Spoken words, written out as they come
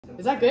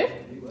Is that good?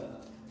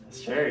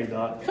 It's cherry,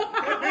 dog. I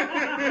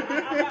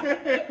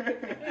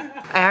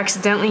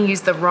accidentally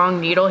used the wrong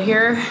needle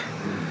here,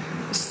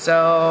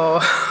 so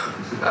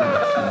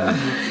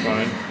It's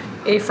fine.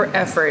 A for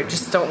effort,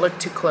 just don't look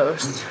too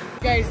close.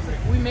 Guys,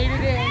 we made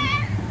it in.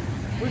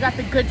 We got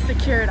the goods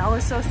secured. I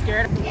was so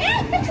scared.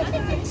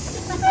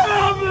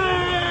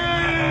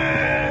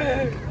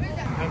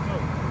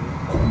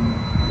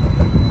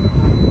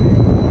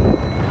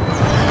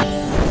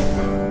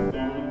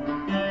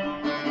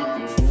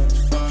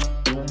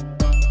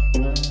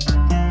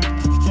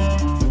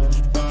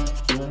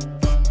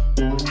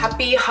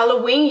 Happy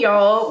Halloween,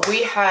 y'all.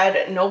 We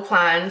had no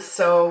plans,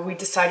 so we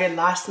decided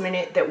last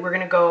minute that we're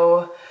gonna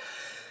go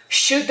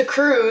shoot the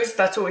cruise.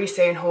 That's what we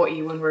say in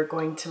Hawaii when we're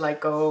going to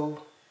like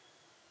go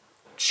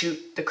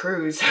shoot the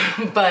cruise.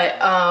 But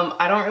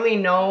I don't really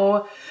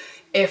know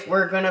if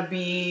we're gonna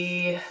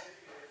be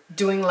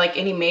doing like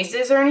any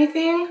mazes or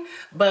anything,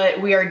 but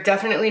we are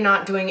definitely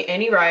not doing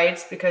any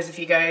rides because if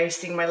you guys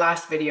seen my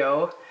last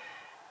video,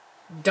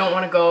 don't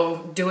want to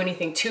go do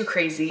anything too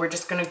crazy. We're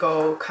just gonna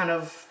go kind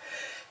of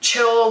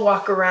chill,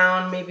 walk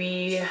around,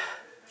 maybe,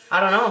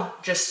 I don't know,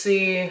 just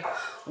see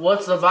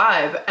what's the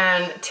vibe.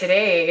 And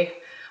today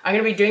I'm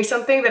gonna be doing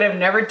something that I've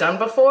never done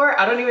before.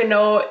 I don't even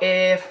know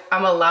if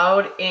I'm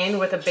allowed in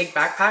with a big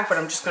backpack, but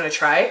I'm just gonna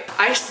try.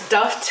 I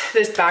stuffed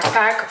this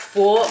backpack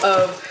full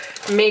of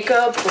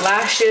makeup,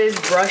 lashes,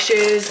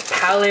 brushes,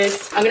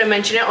 palettes. I'm gonna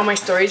mention it on my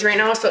stories right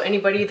now, so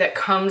anybody that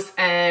comes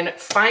and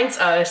finds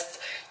us,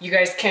 you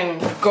guys can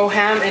go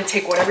ham and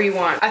take whatever you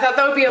want. I thought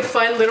that would be a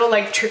fun little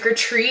like trick or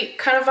treat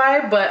kind of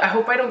vibe, but I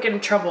hope I don't get in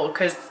trouble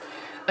because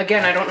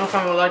again, I don't know if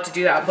I'm allowed to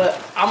do that, but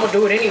I'm gonna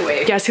do it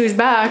anyway. Guess who's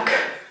back?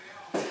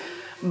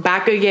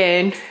 Back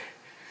again.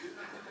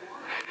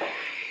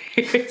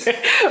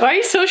 Why are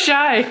you so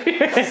shy?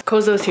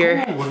 Kozo's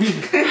here.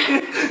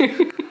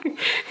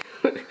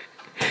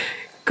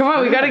 Come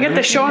on, we gotta get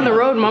the show on the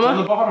road, mama. On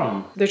the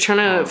bottom. They're trying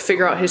to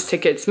figure out his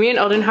tickets. Me and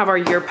Eldon have our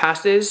year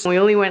passes. We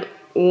only went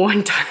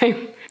one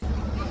time.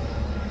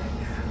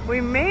 We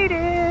made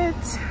it.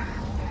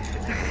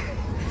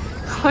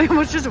 I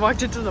almost just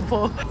walked into the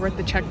pool. We're at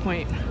the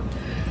checkpoint.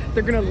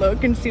 They're gonna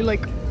look and see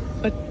like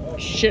a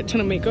shit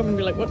ton of makeup and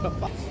be like, what the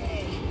fuck?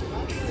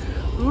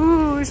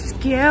 Ooh,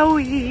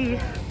 scary.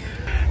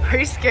 Are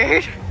you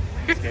scared?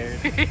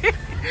 Scared.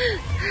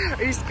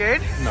 Are you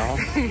scared? No.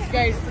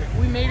 Guys,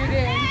 we made it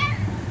in.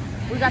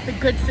 We got the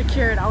goods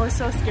secured. I was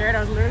so scared.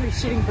 I was literally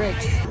shitting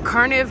bricks.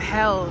 Carniv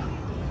hell.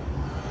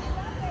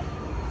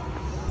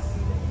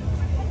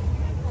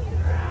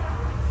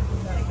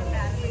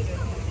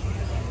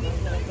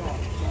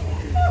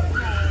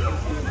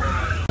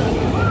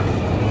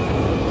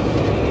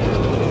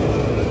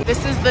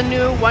 This is the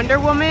new Wonder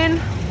Woman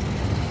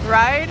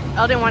ride.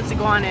 Eldon wants to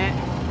go on it.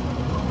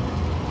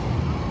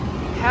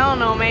 Hell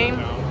no, man.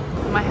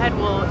 My head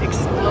will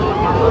explode,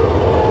 mama.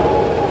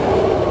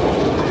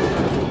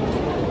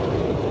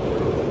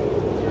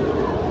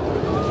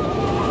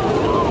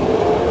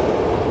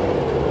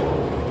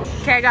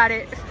 Okay, I got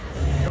it.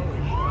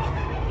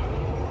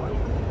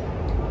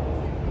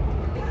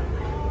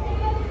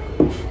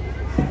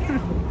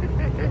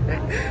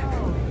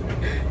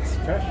 It's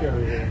fresh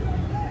over here.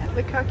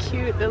 Look how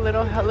cute the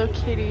little Hello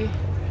Kitty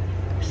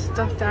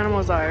stuffed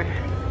animals are.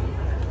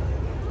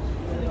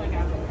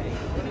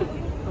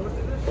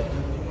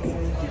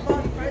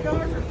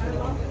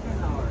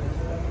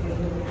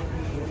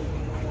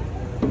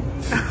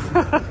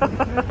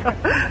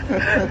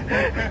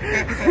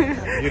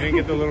 You didn't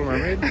get the Little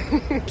Mermaid?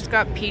 Just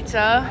got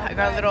pizza. I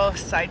got a little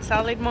side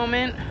salad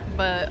moment,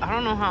 but I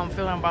don't know how I'm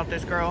feeling about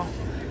this, girl.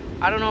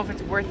 I don't know if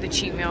it's worth the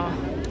cheat meal.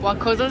 While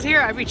Kozo's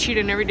here, I be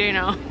cheating every day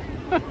now.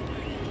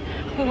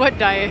 What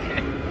diet?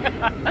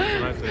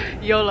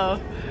 YOLO.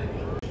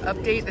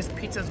 Update, this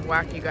pizza's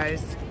whack, you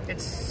guys.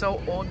 It's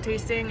so old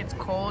tasting, it's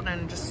cold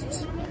and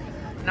just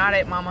not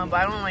it, mama,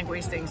 but I don't like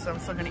wasting, so I'm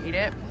still gonna eat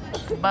it.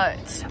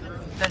 But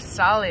the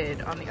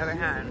salad, on the other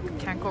hand,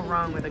 can't go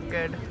wrong with a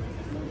good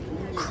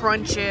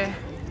crunchy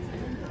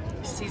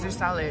Caesar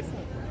salad.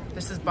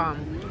 This is bomb.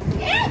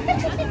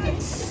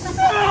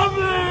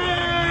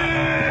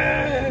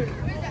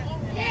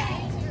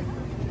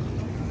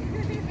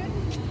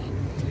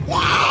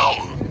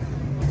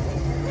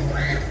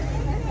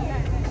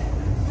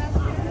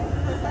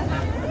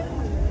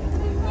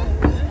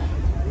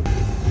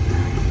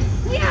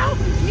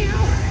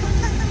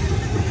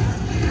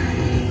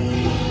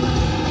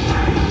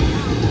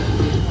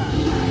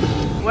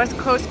 West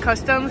Coast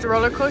Customs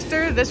roller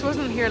coaster. This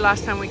wasn't here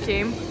last time we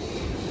came.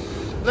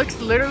 Looks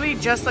literally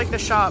just like the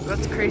shop.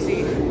 That's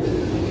crazy.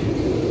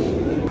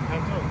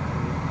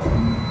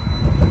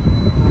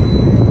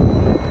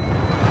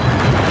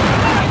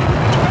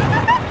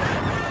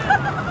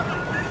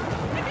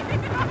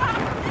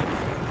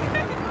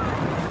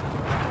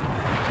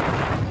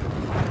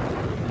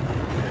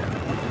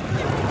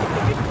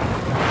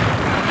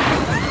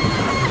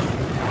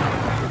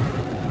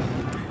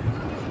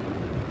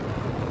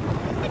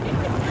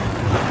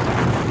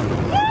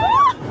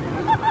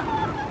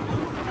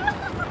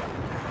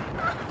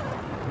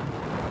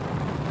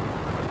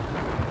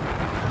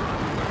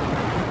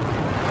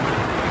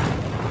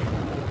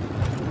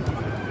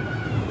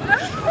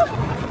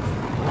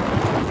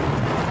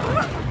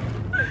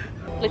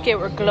 Look it,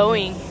 we're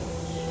glowing.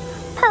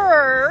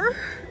 Purr.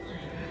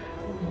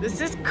 This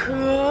is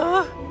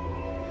cool.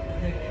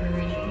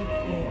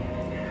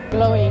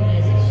 Glowing.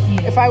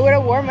 If I would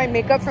have worn my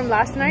makeup from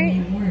last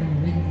night,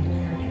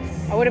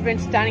 I would have been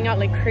standing out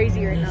like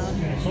crazy right now.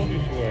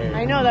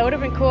 I know, that would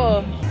have been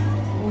cool.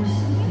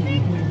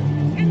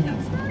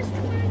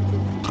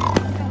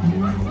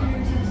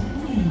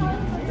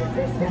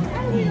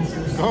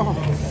 Oh.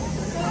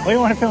 Why do you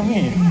want to film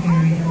me?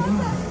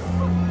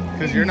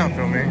 Because you're not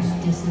filming.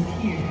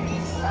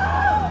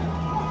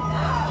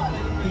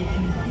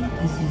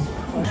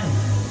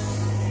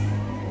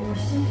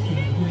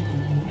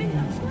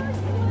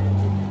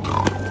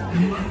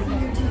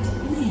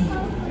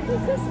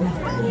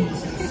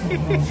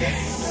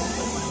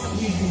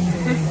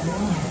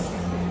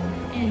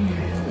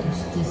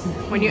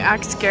 When you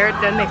act scared,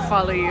 then they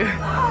follow you.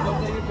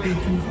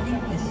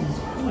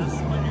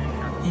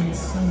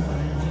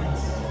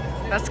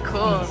 That's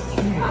cool.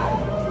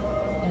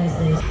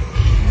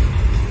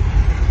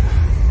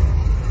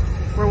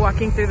 We're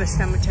walking through the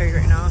cemetery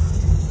right now.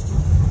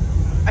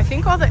 I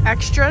think all the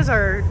extras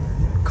are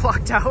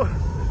clocked out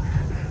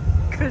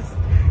because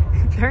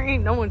there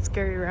ain't no one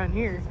scary around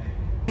here.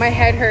 My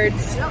head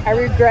hurts. I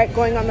regret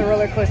going on the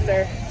roller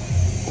coaster.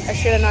 I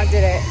should have not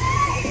did it.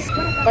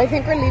 But I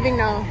think we're leaving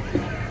now.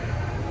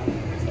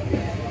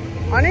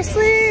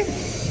 Honestly,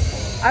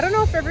 I don't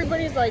know if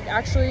everybody's like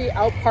actually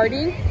out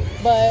partying,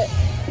 but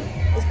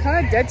it's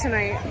kind of dead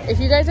tonight. If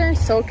you guys are in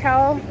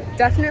SoCal,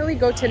 definitely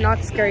go to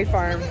Not Scary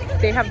Farm.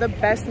 They have the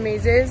best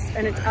mazes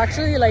and it's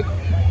actually like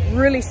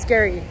really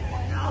scary.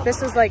 This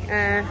was like,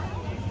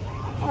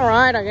 all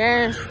right, I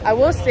guess. I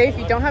will say if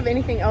you don't have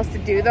anything else to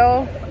do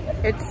though,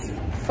 it's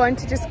fun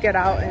to just get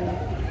out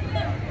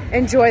and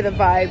enjoy the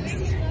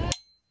vibes.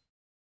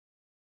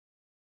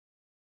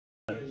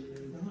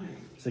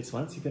 6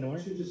 months you've been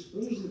away?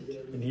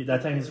 And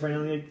that time he's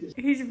running like...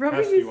 He's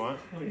rubbing Cass, his... you want?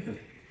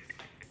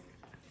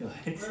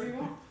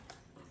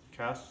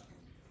 Cass?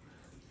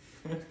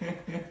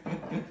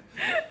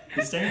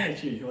 He's staring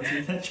at you. He wants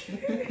your attention.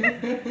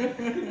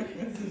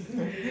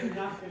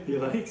 He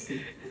likes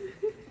it.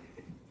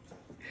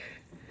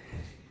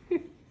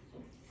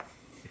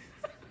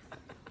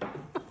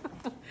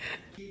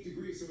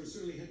 Degrees, so we're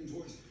certainly heading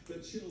towards the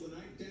chill of the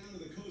night. Down to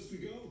the coast we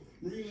go.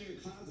 Marine layer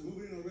clouds are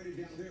moving in already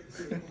down there.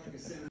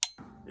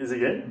 Is it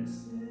good?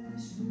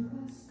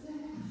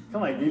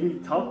 Come on, give me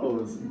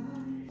tacos.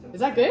 Is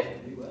that good?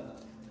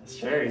 It's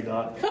cherry,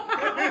 dog. I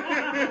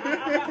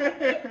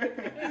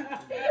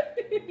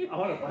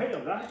want to bite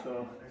of that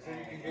though. I said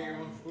you can get your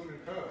own spoon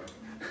and cup.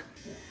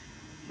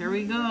 Here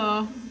we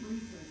go.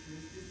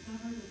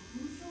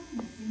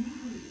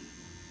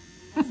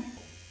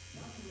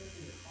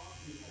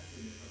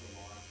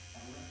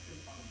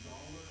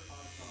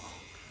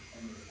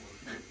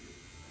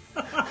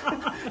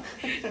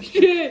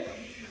 Shit.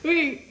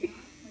 Wait.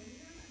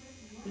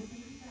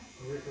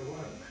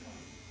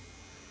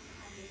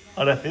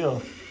 How'd I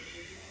feel?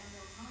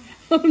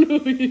 Oh no.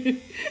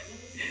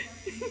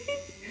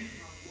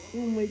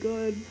 Oh my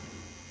god.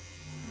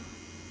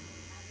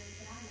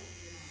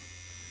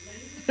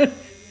 Did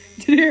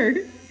it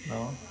hurt? No.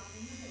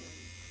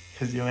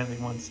 Because you went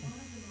like once.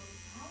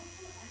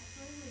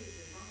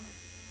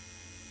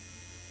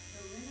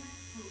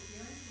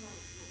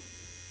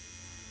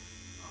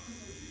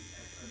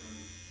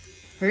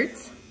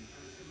 Hurts?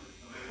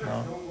 No.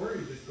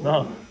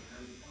 No.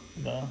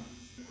 No.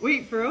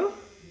 Wait, for real?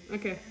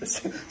 Okay.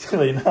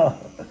 Really, no.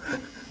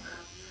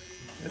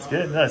 It's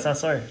good. No, it's not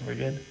sore. We're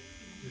good.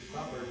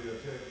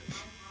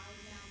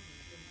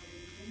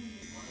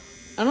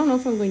 I don't know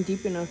if I'm going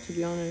deep enough, to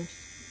be honest.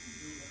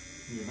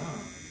 You're not.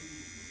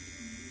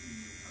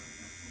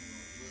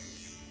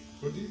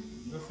 What deep?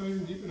 That's not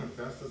even deep enough,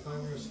 Cass. That's not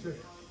even gonna stick.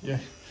 Yeah.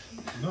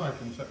 No, I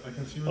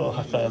can see where Oh,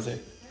 I thought I was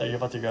like, you're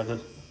about to grab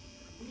it.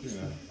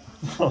 Yeah.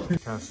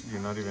 Cass, you're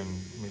not even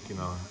making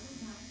a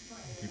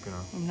deep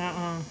enough. I'm not,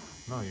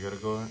 No, you gotta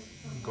go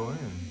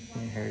in.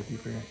 Your hair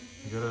deeper.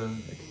 You gotta.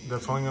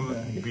 That's only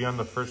gonna be on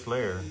the first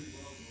layer.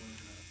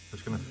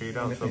 It's gonna fade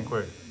out so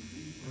quick.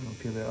 I'll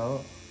peel it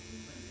out.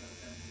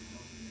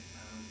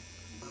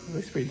 It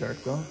looks pretty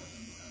dark though.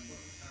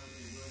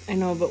 I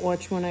know, but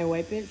watch when I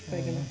wipe it. It's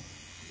probably gonna...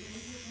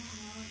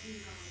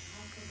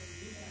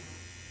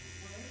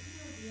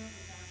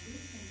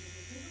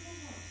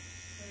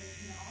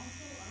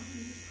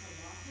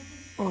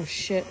 Oh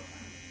shit.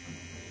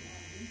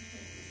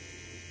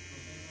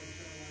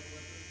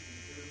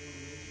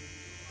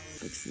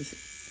 Fix this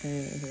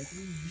here,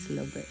 just a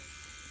little bit.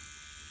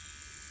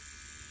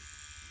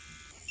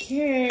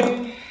 Okay,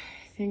 I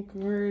think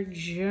we're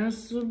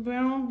just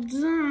about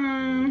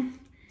done.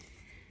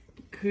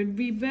 Could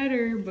be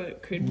better,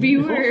 but could be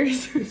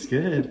worse. It's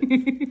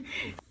good.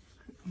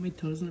 My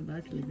toes in the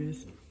back like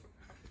this.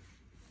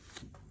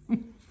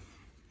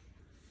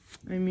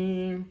 I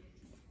mean...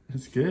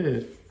 It's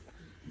good.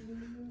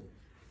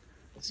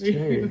 It's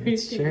cherry.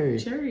 It's cherry.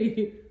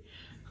 Cherry.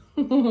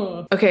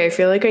 Okay, I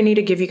feel like I need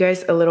to give you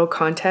guys a little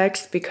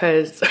context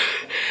because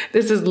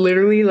this is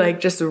literally like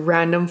just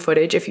random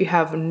footage if you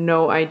have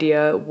no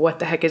idea what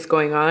the heck is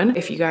going on.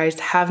 If you guys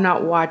have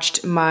not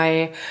watched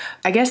my,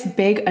 I guess,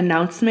 big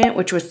announcement,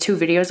 which was 2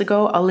 videos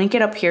ago, I'll link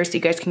it up here so you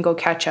guys can go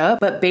catch up.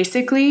 But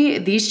basically,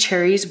 these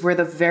cherries were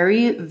the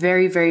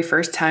very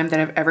first time that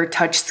I've ever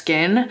touched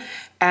skin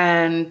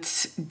and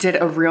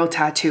did a real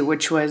tattoo,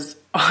 which was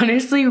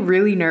honestly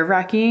really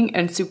nerve-wracking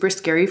and super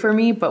scary for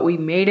me, but we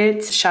made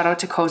it. Shout out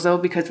to Kozo,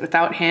 because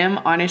without him,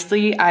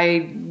 honestly,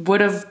 I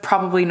would have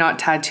probably not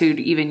tattooed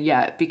even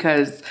yet,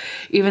 because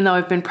even though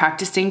I've been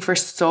practicing for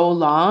so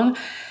long,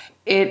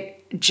 it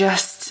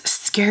just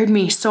scared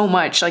me so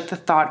much, like the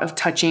thought of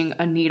touching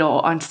a needle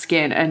on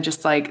skin and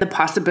just like the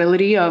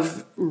possibility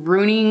of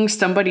ruining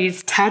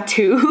somebody's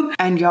tattoo.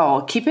 And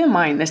y'all, keep in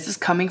mind, this is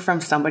coming from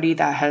somebody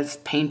that has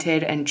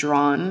painted and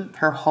drawn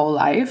her whole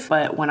life.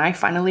 But when I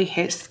finally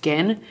hit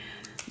skin,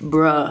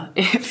 bruh,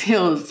 it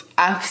feels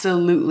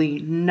absolutely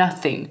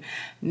nothing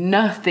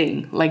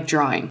like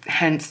drawing,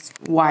 hence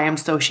why I'm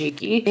so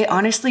shaky. It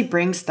honestly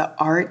brings the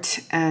art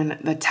and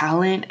the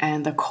talent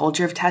and the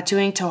culture of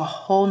tattooing to a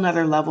whole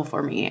nother level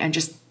for me and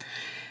just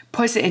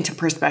puts it into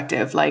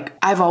perspective. Like,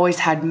 I've always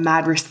had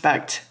mad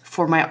respect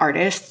for my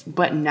artists,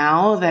 but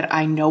now that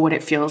I know what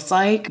it feels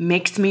like,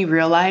 makes me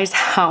realize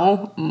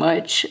how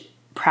much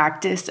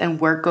practice and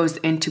work goes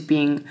into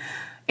being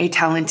a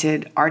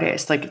talented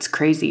artist. Like, it's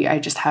crazy. I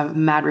just have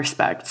mad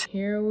respect.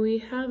 Here we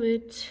have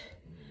it.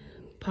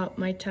 Pop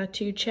my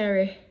tattoo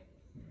cherry.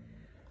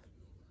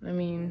 I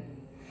mean,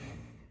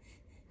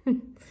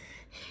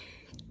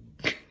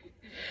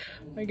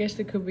 I guess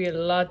it could be a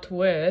lot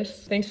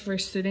worse. Thanks for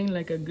sitting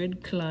like a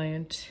good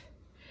client.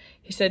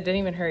 He said it didn't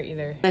even hurt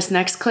either. This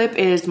next clip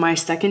is my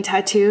second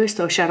tattoo,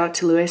 so shout out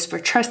to Lewis for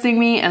trusting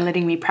me and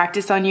letting me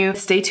practice on you.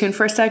 Stay tuned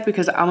for a sec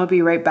because I'm gonna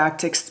be right back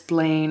to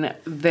explain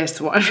this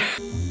one.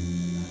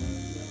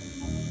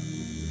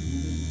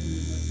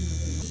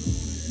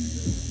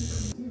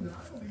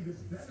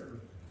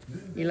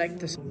 You like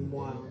this one?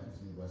 Wow.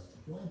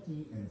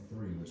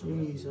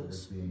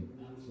 Jesus.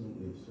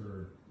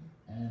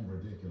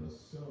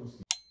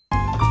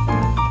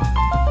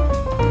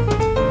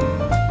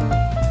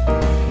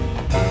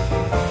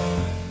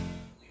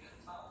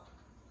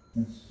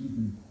 That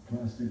stupid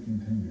plastic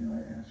container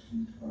I asked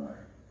you to buy.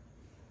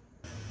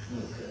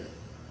 Okay.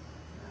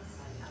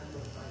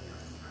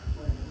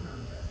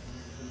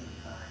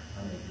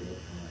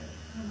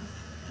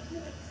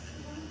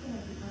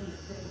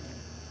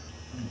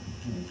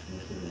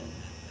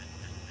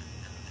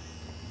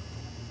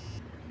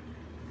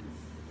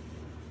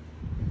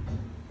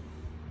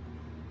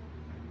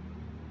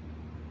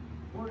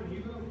 Morning,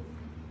 Hugo.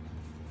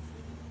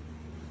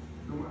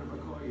 No matter if I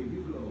call you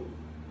Hugo.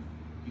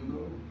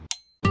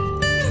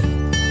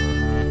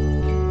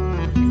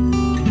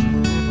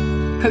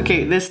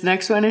 Okay, this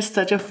next one is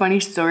such a funny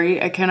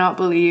story. I cannot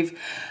believe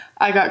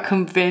I got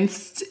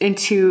convinced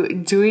into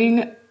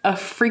doing a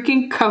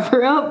freaking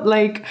cover up.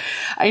 Like,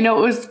 I know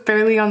it was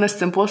fairly on the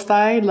simple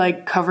side,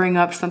 like covering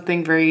up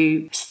something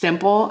very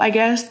simple, I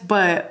guess,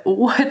 but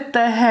what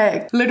the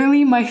heck?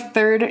 Literally my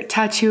 3rd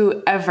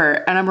tattoo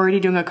ever, and I'm already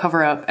doing a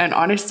cover up. And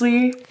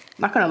honestly,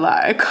 not gonna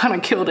lie, I kind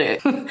of killed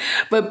it.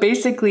 But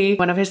basically,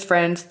 one of his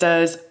friends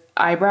does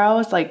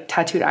eyebrows, like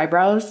tattooed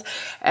eyebrows,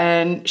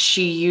 and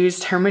she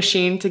used her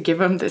machine to give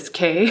him this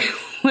K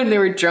when they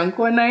were drunk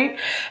one night,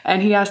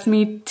 and he asked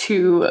me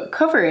to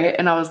cover it,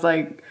 and I was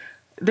like,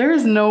 there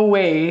is no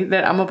way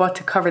that I'm about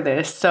to cover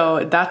this.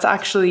 So that's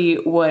actually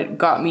what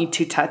got me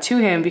to tattoo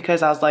him,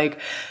 because I was like,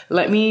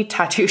 let me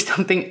tattoo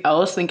something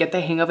else and get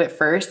the hang of it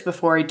first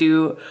before I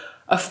do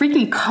a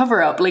freaking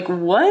cover up. Like,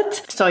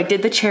 what? So I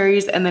did the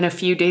cherries, and then a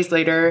few days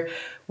later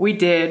we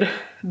did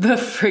the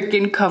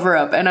freaking cover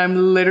up, and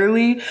I'm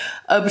literally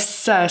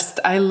obsessed.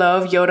 I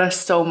love Yoda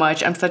so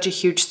much. I'm such a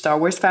huge Star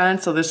Wars fan,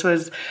 so this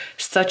was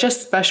such a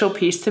special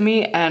piece to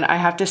me, and I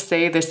have to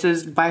say this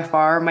is by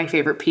far my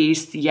favorite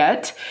piece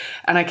yet,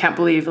 and I can't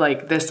believe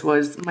like this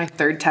was my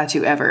 3rd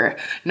tattoo ever.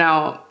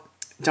 Now,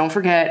 don't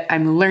forget,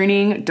 I'm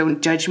learning, don't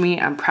judge me,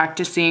 I'm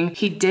practicing.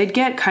 He did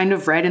get kind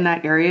of red in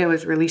that area, it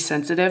was really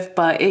sensitive,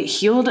 but it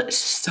healed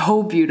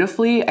so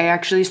beautifully. I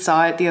actually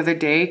saw it the other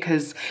day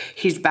because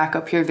he's back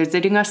up here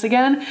visiting us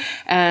again.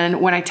 And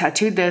when I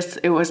tattooed this,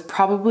 it was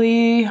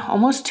probably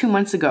almost 2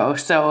 months ago.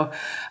 So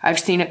I've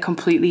seen it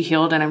completely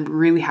healed, and I'm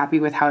really happy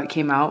with how it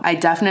came out. I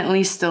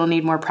definitely still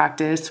need more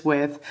practice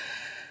with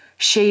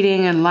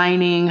shading and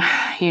lining.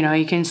 You know,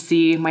 you can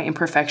see my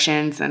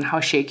imperfections and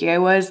how shaky I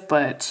was,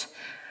 but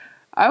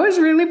I was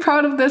really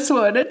proud of this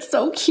one. It's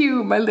so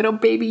cute, my little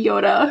baby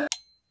Yoda.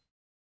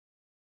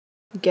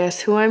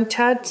 Guess who I'm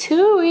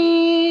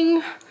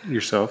tattooing?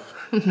 Yourself?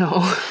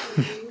 No,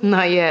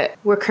 not yet.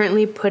 We're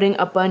currently putting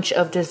a bunch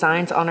of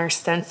designs on our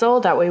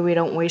stencil. That way we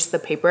don't waste the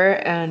paper.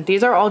 And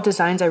these are all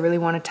designs I really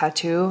want to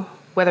tattoo,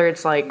 whether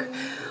it's like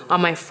on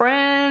my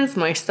friends,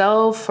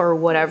 myself, or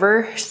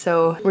whatever.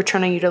 So we're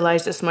trying to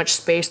utilize as much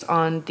space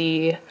on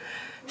the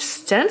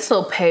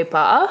stencil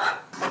paper.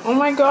 Oh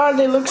my god,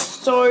 they look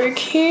so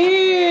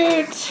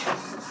cute.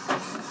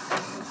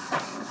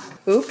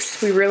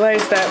 Oops, we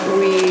realized that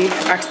we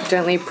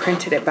accidentally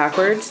printed it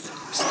backwards.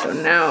 So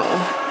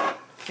now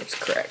it's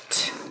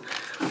correct.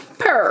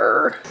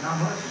 Purr.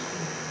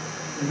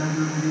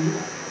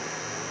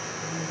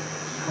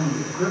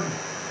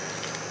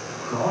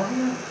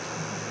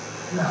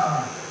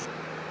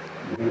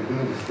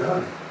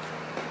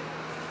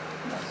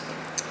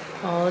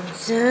 All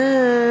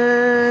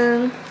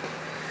done.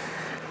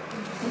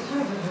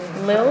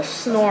 Little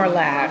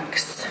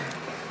Snorlax.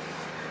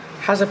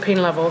 How's the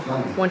pain level?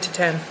 1 to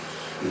 10.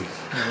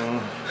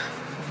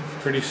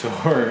 Pretty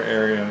sore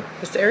area.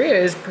 This area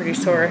is pretty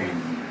sore.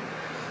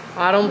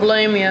 I don't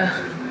blame you.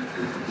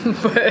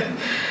 But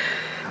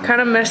kind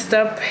of messed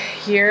up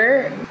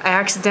here. I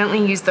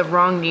accidentally used the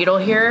wrong needle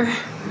here.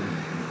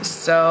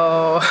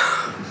 So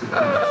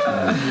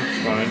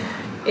It's fine.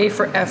 A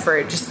for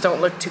effort, just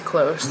don't look too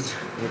close.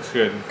 Looks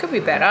good. Could be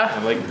better.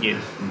 I like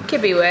it.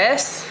 Could be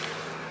worse.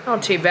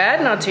 Not too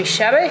bad, not too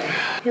shabby.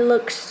 He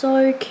looks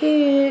so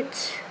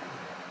cute.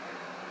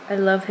 I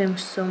love him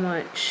so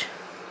much.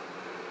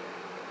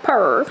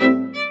 Purr.